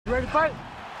Ready to fight?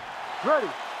 Ready.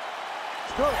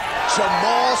 Let's go.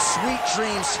 Jamahal Sweet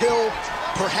Dreams Hill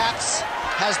perhaps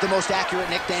has the most accurate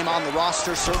nickname on the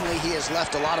roster. Certainly he has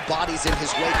left a lot of bodies in his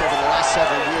wake over the last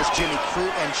several years. Jimmy Crute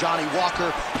and Johnny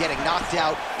Walker getting knocked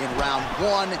out in round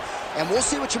one. And we'll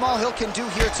see what Jamahal Hill can do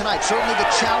here tonight. Certainly the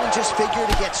challenges figure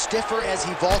to get stiffer as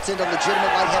he vaults into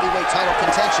legitimate light heavyweight title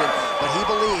contention, but he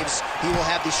believes he will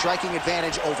have the striking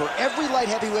advantage over every light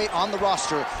heavyweight on the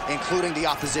roster, including the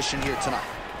opposition here tonight.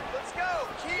 Let's go.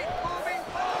 Keep moving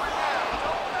forward now.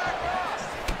 Don't back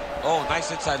off. Oh,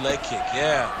 nice inside leg kick,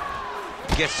 yeah.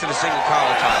 Gets to the single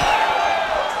collar tie.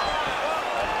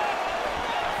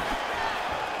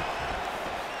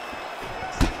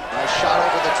 Nice shot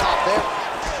over the top there.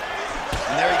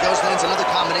 And there he goes, lands another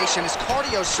combination. His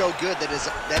cardio's so good that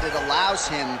it allows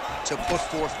him to put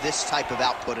forth this type of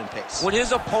output and pace. When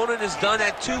his opponent is done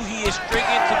at 2, he is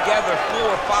stringing together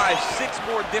 4, 5, 6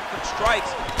 more different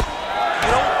strikes. You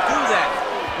don't do that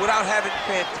without having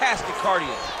fantastic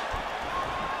cardio.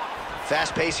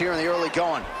 Fast pace here in the early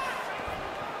going.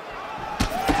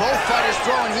 Both fighters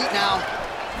throwing heat now.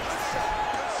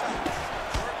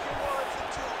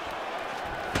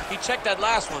 He checked that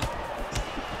last one.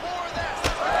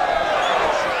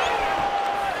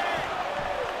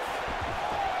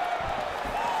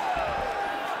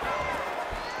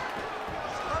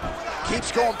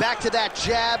 Keeps going back to that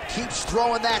jab, keeps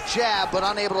throwing that jab, but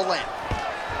unable to land.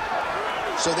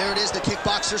 So there it is, the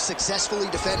kickboxer successfully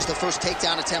defends the first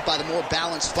takedown attempt by the more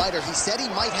balanced fighter. He said he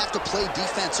might have to play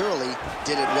defense early,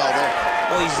 did it well there.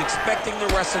 Well, he's expecting the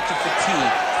wrestler to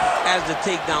fatigue. As the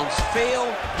takedowns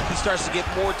fail, he starts to get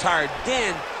more tired.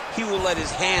 Then he will let his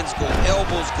hands go,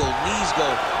 elbows go, knees go,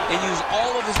 and use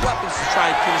all of his weapons to try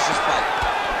and finish this fight.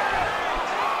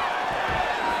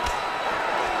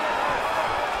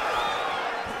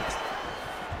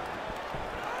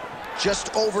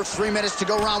 Just over 3 minutes to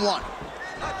go, round one.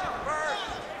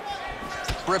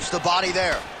 Rips the body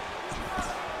there.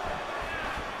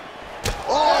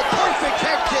 Oh, perfect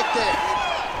head kick there.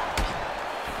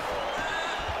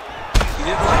 He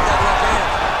didn't like that left hand.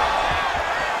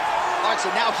 All right,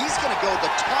 so now he's going to go the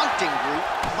taunting route.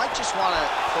 You might just want to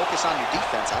focus on your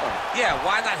defense. I don't know. Yeah,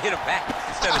 why not hit him back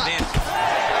instead of dancing?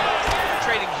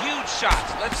 Trading huge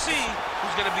shots. Let's see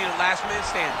who's going to be the last man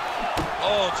standing.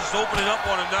 Oh, just opening up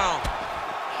on him now.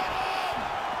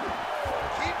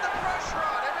 Keep the pressure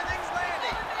on. Everything's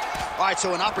landing. All right,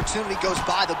 so an opportunity goes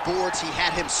by the boards. He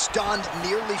had him stunned,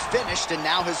 nearly finished, and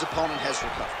now his opponent has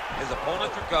recovered. His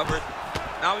opponent's recovered.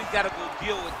 Now he's got to go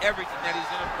deal with everything that he's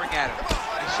going to bring at him.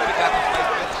 He should have got the fight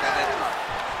finish on that time.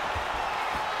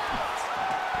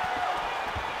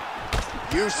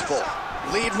 Useful.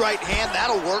 Lead right hand,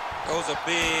 that'll work. Those are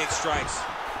big strikes.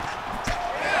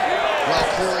 Well,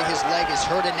 clearly his leg is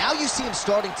hurt, and now you see him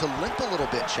starting to limp a little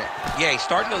bit, Chet. Yeah, he's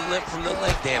starting to limp from the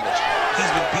leg damage.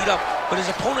 He's been beat up, but his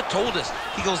opponent told us,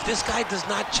 he goes, this guy does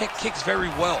not check kicks very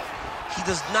well. He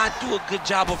does not do a good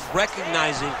job of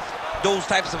recognizing those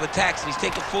types of attacks, and he's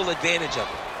taking full advantage of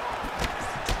it.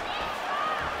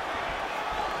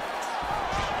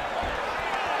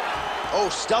 Oh,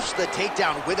 stuffs the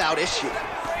takedown without issue.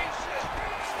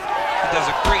 He does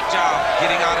a great job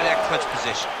getting out of that clutch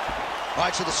position. All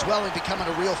right, so the swelling becoming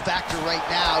a real factor right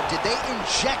now. Did they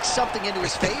inject something into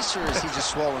his face, or is he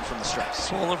just swollen from the strikes?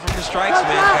 Swollen from the strikes,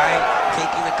 man. Guy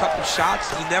taking a couple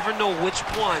shots. You never know which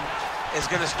one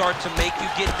is going to start to make you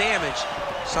get damaged.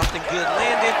 Something good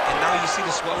landed, and now you see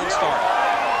the swelling start.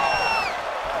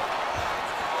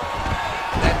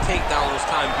 That takedown was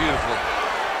timed beautifully.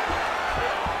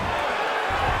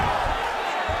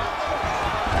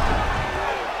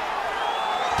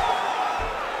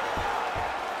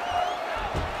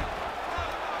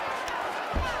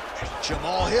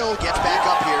 Jamahal Hill gets back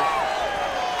up here.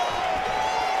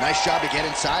 Nice job to get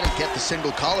inside and get the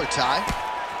single collar tie.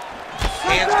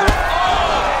 Hands go.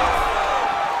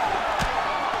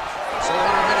 So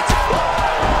under a minute.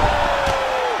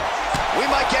 We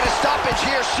might get a stoppage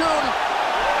here soon.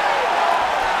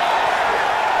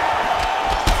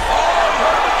 Oh, he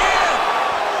hurt him again.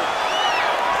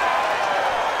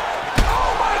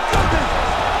 Oh, my goodness.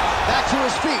 Back to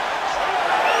his feet.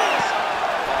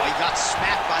 Oh, he got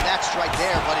smacked by that strike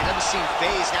there, but he doesn't seem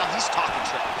phased. Now he's talking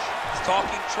trash. He's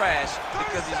talking trash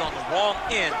because he's on the wrong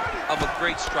end of a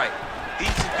great strike. He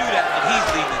needs to do that when he's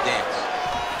leading the dance.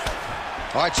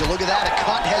 All right, so look at that. A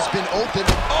cut has been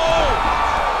opened. Oh!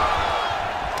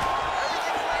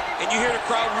 And you hear the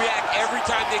crowd react every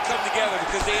time they come together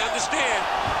because they understand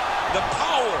the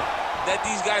power that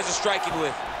these guys are striking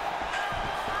with.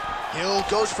 Hill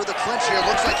goes for the clinch here.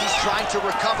 Looks like he's trying to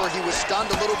recover. He was stunned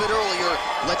a little bit earlier.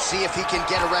 Let's see if he can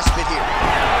get a respite here.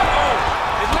 Oh,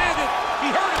 it landed.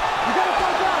 He hurt him.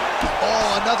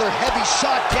 Another heavy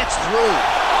shot gets through.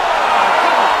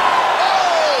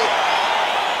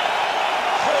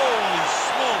 Holy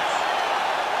smokes.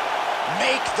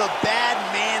 Make the bad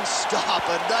man stop.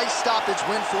 A nice stoppage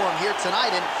win for him here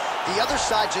tonight, and the other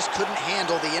side just couldn't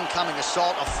handle the incoming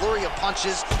assault. A flurry of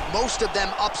punches, most of them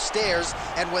upstairs,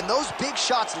 and when those big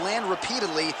shots land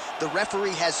repeatedly, the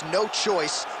referee has no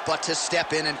choice but to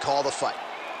step in and call the fight.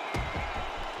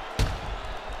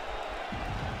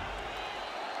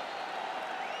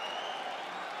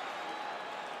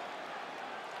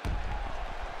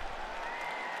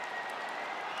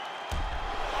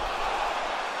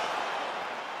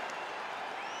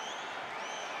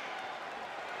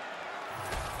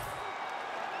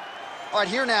 All right,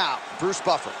 here now, Bruce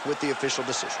Buffer with the official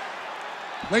decision.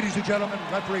 Ladies and gentlemen,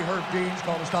 referee Herb Deans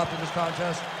called a stop to this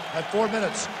contest at 4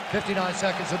 minutes, 59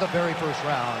 seconds of the very first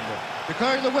round.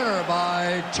 Declaring the winner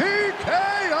by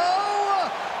TKO!